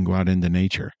you can go out into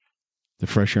nature. The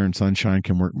fresh air and sunshine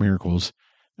can work miracles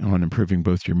on improving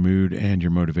both your mood and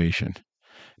your motivation.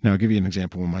 Now, I'll give you an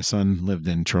example. When my son lived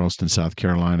in Charleston, South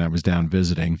Carolina, I was down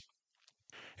visiting,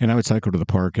 and I would cycle to the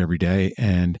park every day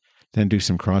and then do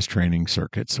some cross-training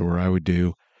circuits, or I would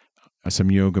do some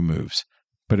yoga moves.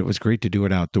 But it was great to do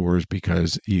it outdoors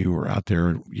because you were out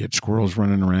there, you had squirrels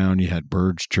running around, you had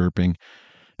birds chirping,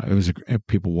 it was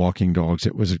people walking dogs.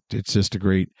 It's just a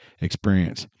great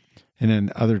experience. And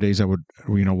then other days I would,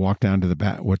 walk down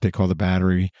to what they call the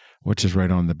battery, which is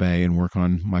right on the bay, and work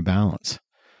on my balance.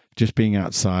 Just being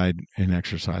outside and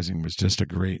exercising was just a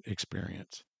great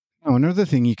experience. Now, another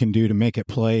thing you can do to make it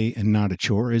play and not a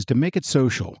chore is to make it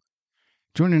social.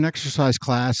 Join an exercise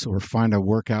class or find a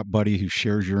workout buddy who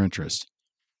shares your interests.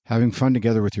 Having fun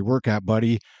together with your workout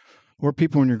buddy or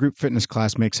people in your group fitness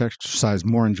class makes exercise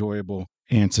more enjoyable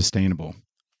and sustainable.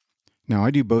 Now,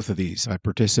 I do both of these. I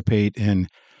participate in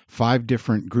 5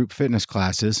 different group fitness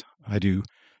classes. I do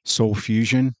soul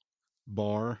fusion,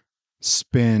 bar,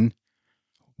 spin,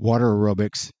 water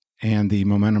aerobics, and the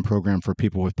momentum program for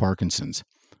people with Parkinson's.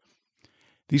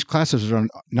 These classes are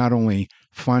not only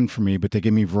fun for me, but they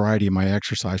give me variety in my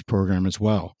exercise program as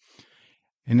well.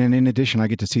 And then in addition, I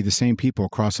get to see the same people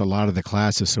across a lot of the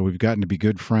classes. So we've gotten to be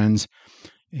good friends,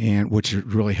 and which is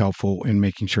really helpful in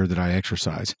making sure that I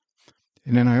exercise.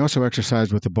 And then I also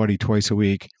exercise with a buddy twice a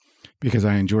week because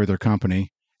I enjoy their company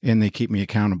and they keep me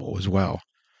accountable as well.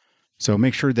 So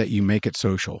make sure that you make it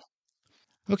social.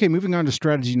 Okay, moving on to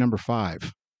strategy number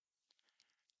 5.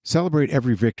 Celebrate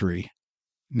every victory,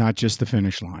 not just the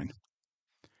finish line.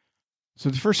 So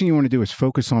the first thing you want to do is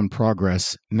focus on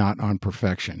progress, not on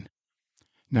perfection.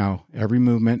 Now, every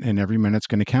movement and every minute's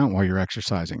going to count while you're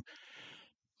exercising.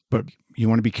 But you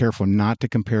want to be careful not to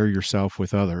compare yourself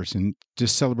with others and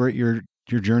just celebrate your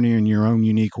journey in your own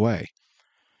unique way.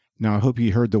 Now, I hope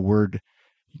you heard the word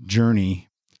journey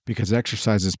because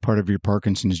exercise is part of your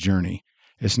Parkinson's journey.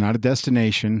 It's not a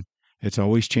destination. It's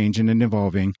always changing and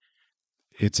evolving.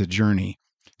 It's a journey.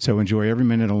 So enjoy every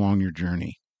minute along your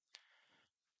journey.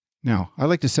 Now, I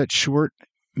like to set short,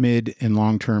 mid, and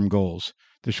long-term goals.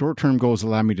 The short-term goals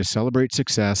allow me to celebrate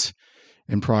success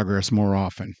and progress more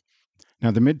often. Now,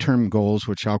 the midterm goals,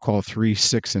 which I'll call 3,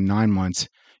 6, and 9 months,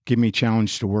 give me a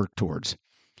challenge to work towards.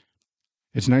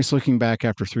 It's nice looking back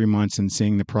after 3 months and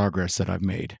seeing the progress that I've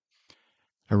made.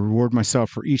 I reward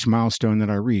myself for each milestone that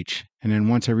I reach, and then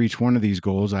once I reach one of these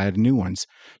goals, I add new ones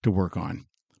to work on.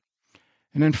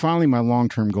 And then finally, my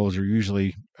long-term goals are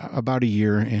usually about a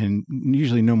year and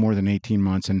usually no more than 18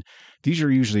 months, and these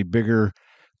are usually bigger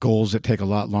goals that take a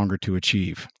lot longer to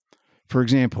achieve. For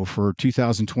example, for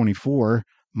 2024,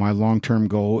 my long-term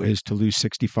goal is to lose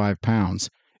 65 pounds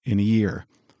in a year.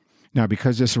 Now,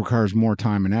 because this requires more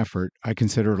time and effort, I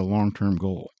consider it a long-term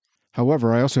goal.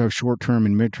 However, I also have short-term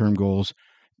and midterm goals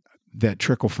that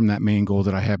trickle from that main goal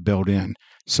that I have built in.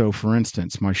 So, for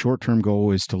instance, my short-term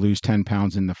goal is to lose 10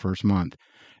 pounds in the first month,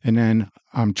 and then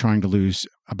I'm trying to lose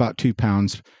about 2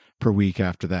 pounds per week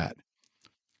after that.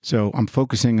 So I'm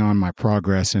focusing on my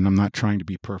progress, and I'm not trying to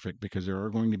be perfect because there are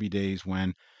going to be days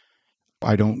when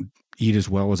I don't eat as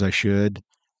well as I should,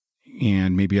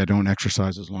 and maybe I don't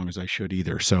exercise as long as I should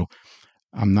either. So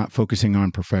I'm not focusing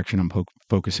on perfection. I'm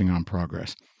focusing on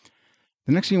progress.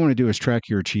 The next thing you want to do is track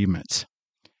your achievements.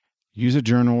 Use a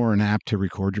journal or an app to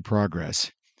record your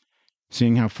progress.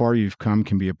 Seeing how far you've come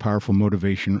can be a powerful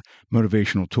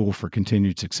motivational tool for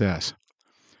continued success.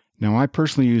 Now, I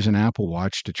personally use an Apple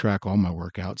Watch to track all my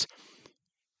workouts.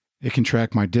 It can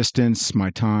track my distance,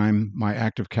 my time, my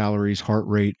active calories, heart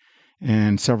rate,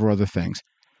 and several other things.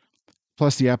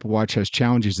 Plus, the Apple Watch has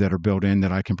challenges that are built in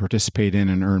that I can participate in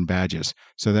and earn badges.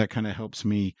 So that kind of helps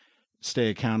me stay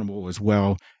accountable as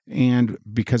well. And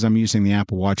because I'm using the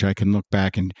Apple Watch, I can look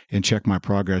back and check my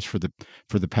progress for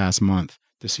the past month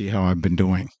to see how I've been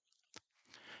doing.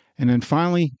 And then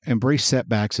finally, embrace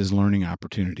setbacks as learning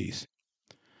opportunities.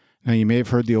 Now, you may have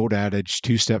heard the old adage,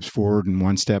 2 steps forward and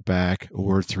 1 step back,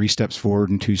 or 3 steps forward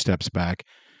and 2 steps back.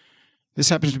 This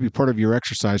happens to be part of your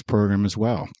exercise program as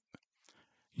well.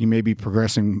 You may be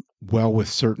progressing well with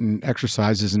certain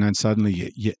exercises, and then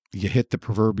suddenly you hit the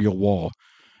proverbial wall.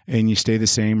 and you stay the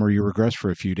same or you regress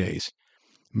for a few days.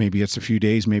 Maybe it's a few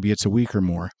days, maybe it's a week or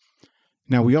more.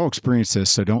 Now, we all experience this,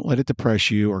 so don't let it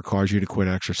depress you or cause you to quit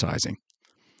exercising.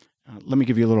 Let me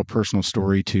give you a little personal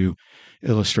story to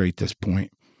illustrate this point.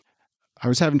 I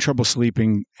was having trouble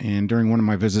sleeping, and during one of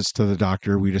my visits to the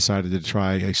doctor, we decided to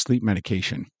try a sleep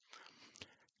medication.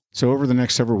 So over the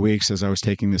next several weeks, as I was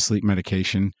taking the sleep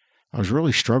medication, I was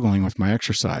really struggling with my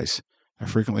exercise. I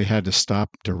frequently had to stop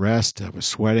to rest. I was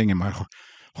sweating, and my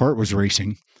heart was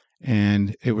racing,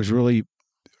 and it was really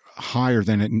higher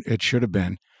than it should have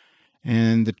been.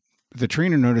 And the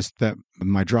trainer noticed that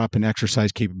my drop in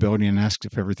exercise capability and asked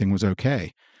if everything was okay.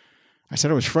 I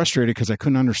said I was frustrated because I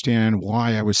couldn't understand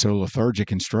why I was so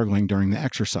lethargic and struggling during the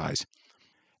exercise.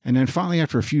 And then finally,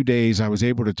 after a few days, I was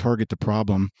able to target the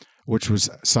problem, which was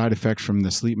side effects from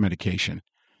the sleep medication.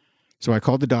 So I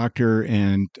called the doctor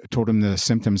and told him the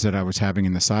symptoms that I was having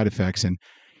and the side effects, and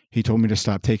he told me to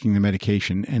stop taking the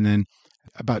medication. And then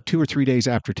about 2 or 3 days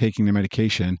after taking the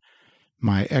medication,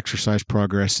 my exercise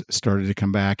progress started to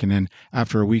come back. And then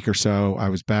after a week or so, I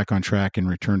was back on track and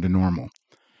returned to normal.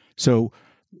 So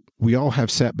we all have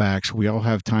setbacks. We all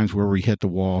have times where we hit the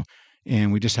wall,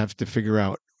 and we just have to figure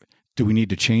out, do we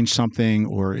need to change something,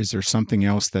 or is there something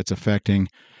else that's affecting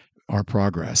our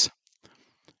progress?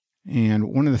 And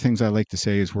one of the things I like to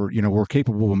say is we're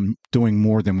capable of doing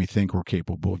more than we think we're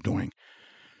capable of doing.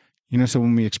 So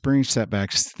when we experience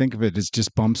setbacks, think of it as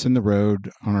just bumps in the road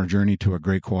on our journey to a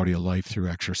great quality of life through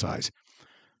exercise.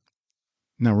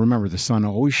 Now, remember, the sun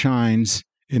always shines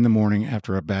in the morning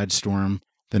after a bad storm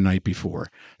the night before.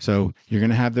 So you're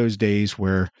going to have those days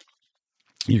where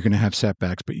you're going to have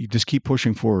setbacks, but you just keep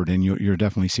pushing forward and you'll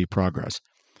definitely see progress.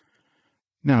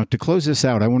 Now, to close this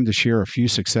out, I wanted to share a few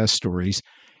success stories.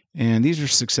 And these are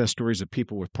success stories of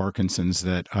people with Parkinson's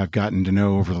that I've gotten to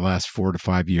know over the last 4 to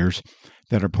 5 years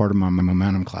that are part of my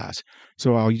momentum class.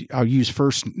 So I'll use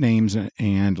first names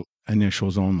and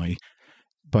initials only.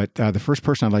 But the first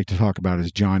person I'd like to talk about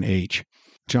is John H.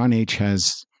 John H.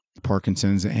 has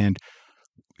Parkinson's, and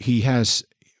he has,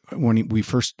 when he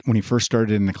first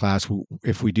started in the class,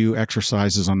 if we do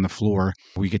exercises on the floor,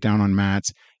 we get down on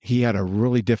mats. He had a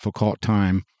really difficult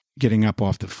time getting up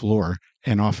off the floor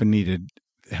and often needed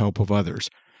help of others.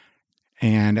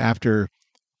 And after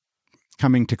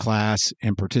coming to class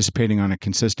and participating on a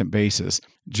consistent basis,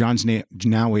 John's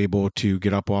now able to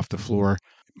get up off the floor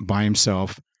by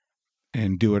himself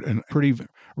and do it in a pretty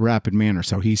rapid manner.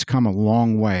 So he's come a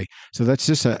long way. So that's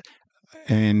just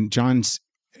and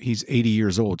he's 80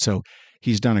 years old. So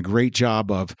he's done a great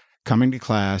job of coming to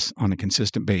class on a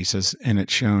consistent basis, and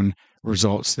it's shown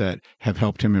results that have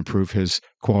helped him improve his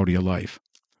quality of life.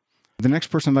 The next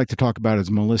person I'd like to talk about is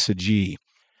Melissa G.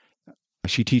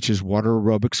 She teaches water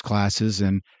aerobics classes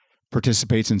and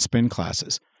participates in spin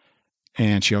classes.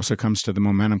 And she also comes to the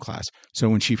momentum class. So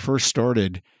when she first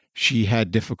started, she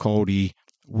had difficulty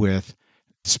with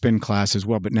spin class as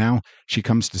well. But now she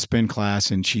comes to spin class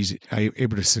and she's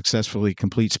able to successfully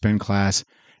complete spin class.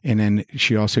 And then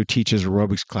she also teaches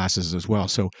aerobics classes as well.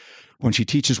 So when she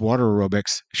teaches water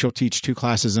aerobics, she'll teach 2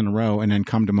 classes in a row and then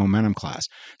come to momentum class.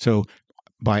 So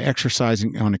by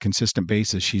exercising on a consistent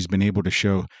basis, she's been able to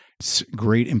show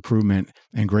great improvement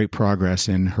and great progress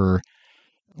in her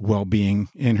well-being,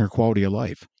 in her quality of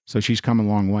life. So she's come a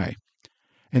long way.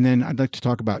 And then I'd like to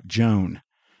talk about Joan.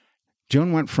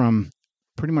 Joan went from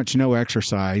pretty much no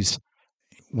exercise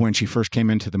when she first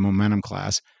came into the momentum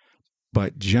class,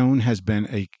 but Joan has been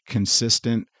a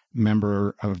consistent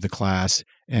member of the class,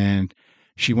 and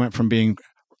she went from being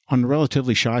on the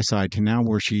relatively shy side to now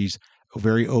where she's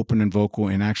very open and vocal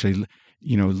and actually,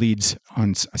 leads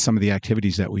on some of the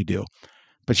activities that we do.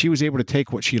 But she was able to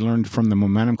take what she learned from the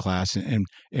momentum class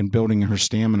and building her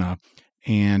stamina.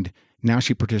 And now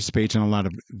she participates in a lot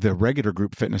of the regular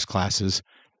group fitness classes,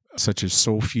 such as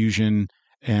Soul Fusion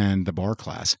and the bar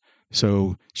class.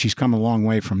 So she's come a long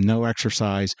way from no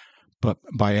exercise, but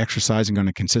by exercising on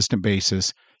a consistent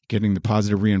basis, getting the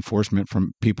positive reinforcement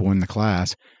from people in the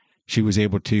class, she was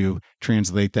able to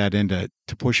translate that into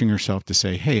pushing herself to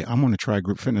say, hey, I'm going to try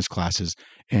group fitness classes.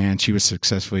 And she was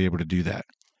successfully able to do that.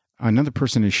 Another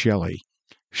person is Shelly.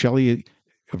 Shelly,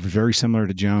 very similar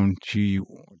to Joan, she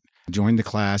joined the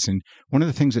class. And one of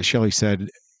the things that Shelly said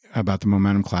about the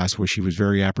momentum class was she was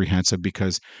very apprehensive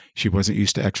because she wasn't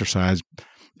used to exercise.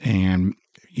 And,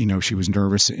 she was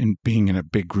nervous in being in a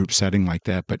big group setting like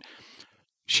that. But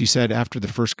she said after the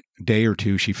first day or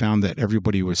two, she found that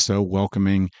everybody was so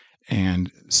welcoming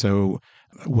and so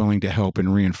willing to help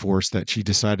and reinforce that she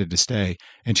decided to stay.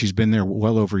 And she's been there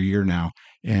well over a year now.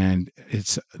 And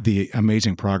it's the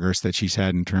amazing progress that she's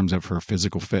had in terms of her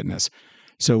physical fitness.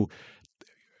 So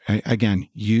again,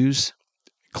 use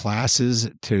classes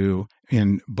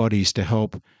and buddies to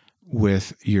help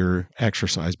with your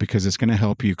exercise, because it's going to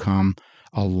help you come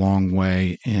a long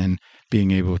way in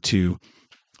being able to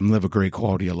live a great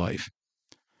quality of life.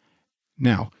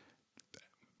 Now,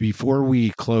 before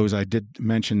we close, I did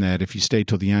mention that if you stay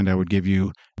till the end, I would give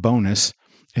you a bonus.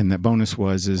 And that bonus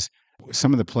is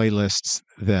some of the playlists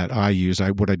that I use.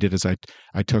 What I did is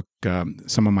I took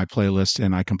some of my playlists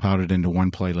and I compiled it into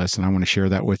one playlist, and I want to share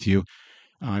that with you.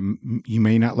 You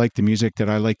may not like the music that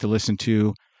I like to listen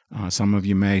to. Some of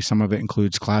you may. Some of it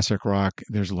includes classic rock.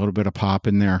 There's a little bit of pop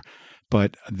in there.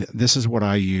 But this is what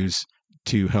I use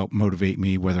to help motivate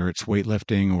me, whether it's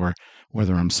weightlifting or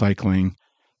whether I'm cycling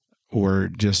or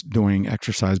just doing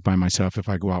exercise by myself if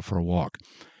I go out for a walk.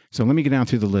 So let me get down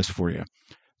through the list for you.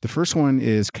 The first one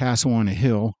is Castle on a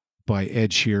Hill by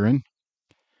Ed Sheeran.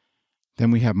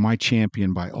 Then we have My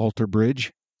Champion by Alter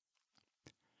Bridge.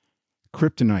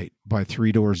 Kryptonite by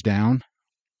Three Doors Down.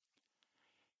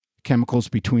 Chemicals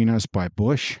Between Us by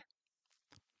Bush.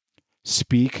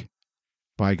 Speak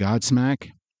by Godsmack.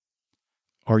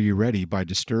 Are You Ready by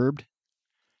Disturbed.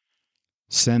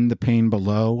 Send the Pain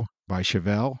Below by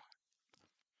Chevelle.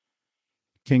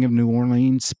 King of New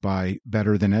Orleans by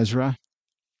Better Than Ezra.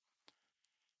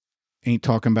 Ain't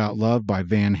Talking About Love by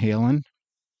Van Halen.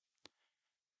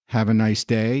 Have a Nice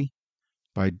Day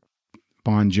by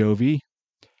Bon Jovi.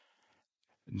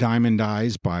 Diamond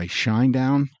Eyes by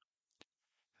Shinedown.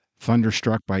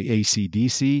 Thunderstruck by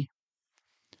AC/DC.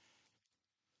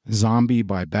 Zombie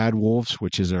by Bad Wolves,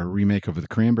 which is a remake of the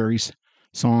Cranberries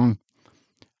song.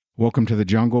 Welcome to the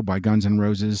Jungle by Guns N'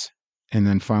 Roses. And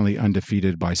then finally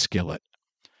Undefeated by Skillet.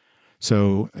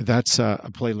 So that's a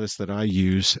playlist that I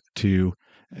use to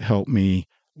help me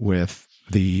with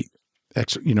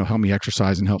help me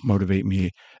exercise and help motivate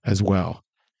me as well.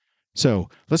 So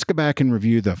let's go back and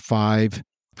review the 5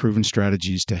 proven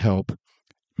strategies to help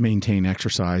maintain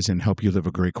exercise and help you live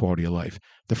a great quality of life.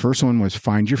 The first one was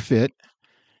find your fit.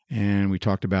 And we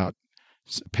talked about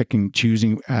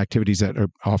choosing activities that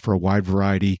offer a wide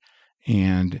variety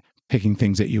and picking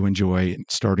things that you enjoy,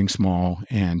 starting small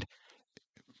and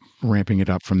ramping it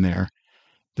up from there.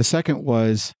 The second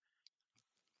was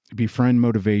befriend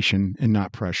motivation and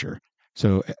not pressure.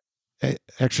 So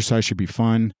exercise should be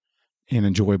fun and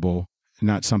enjoyable,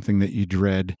 not something that you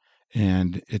dread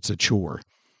and it's a chore.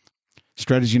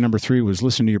 Strategy number 3 was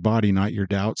listen to your body, not your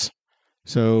doubts.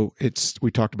 So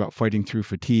we talked about fighting through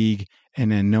fatigue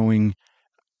and then knowing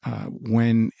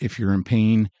if you're in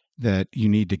pain that you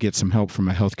need to get some help from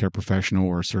a healthcare professional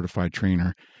or a certified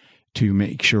trainer to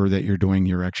make sure that you're doing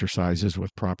your exercises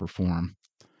with proper form.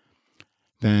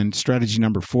 Then strategy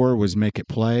number 4 was make it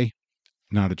play,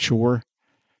 not a chore.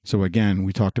 So again,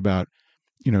 we talked about,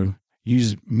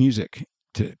 use music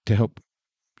to help,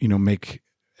 make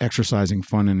exercising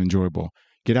fun and enjoyable.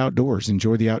 Get outdoors,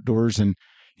 enjoy the outdoors and,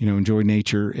 enjoy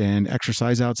nature and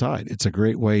exercise outside. It's a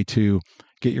great way to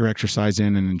get your exercise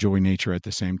in and enjoy nature at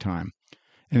the same time.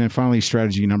 And then finally,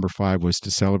 strategy number 5 was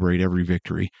to celebrate every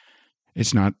victory.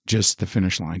 It's not just the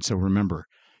finish line. So remember,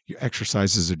 your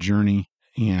exercise is a journey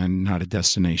and not a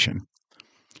destination.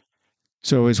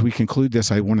 So as we conclude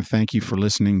this, I want to thank you for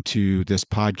listening to this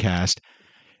podcast.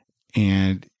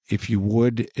 And if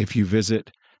you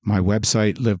visit my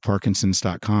website,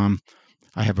 liveparkinsons.com,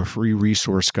 I have a free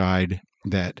resource guide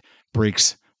that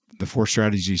breaks the 4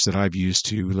 strategies that I've used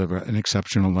to live an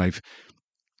exceptional life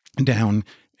down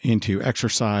into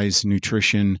exercise,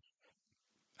 nutrition,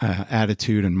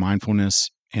 attitude and mindfulness,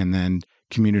 and then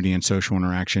community and social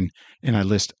interaction. And I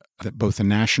list both the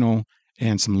national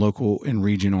and some local and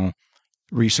regional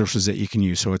resources that you can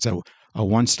use. So it's a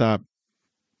one-stop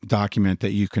document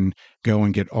that you can go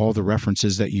and get all the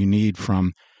references that you need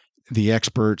from the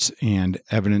experts and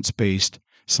evidence-based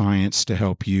science to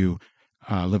help you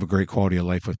live a great quality of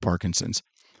life with Parkinson's.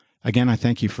 Again, I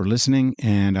thank you for listening,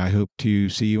 and I hope to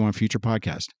see you on future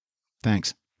podcasts.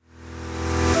 Thanks.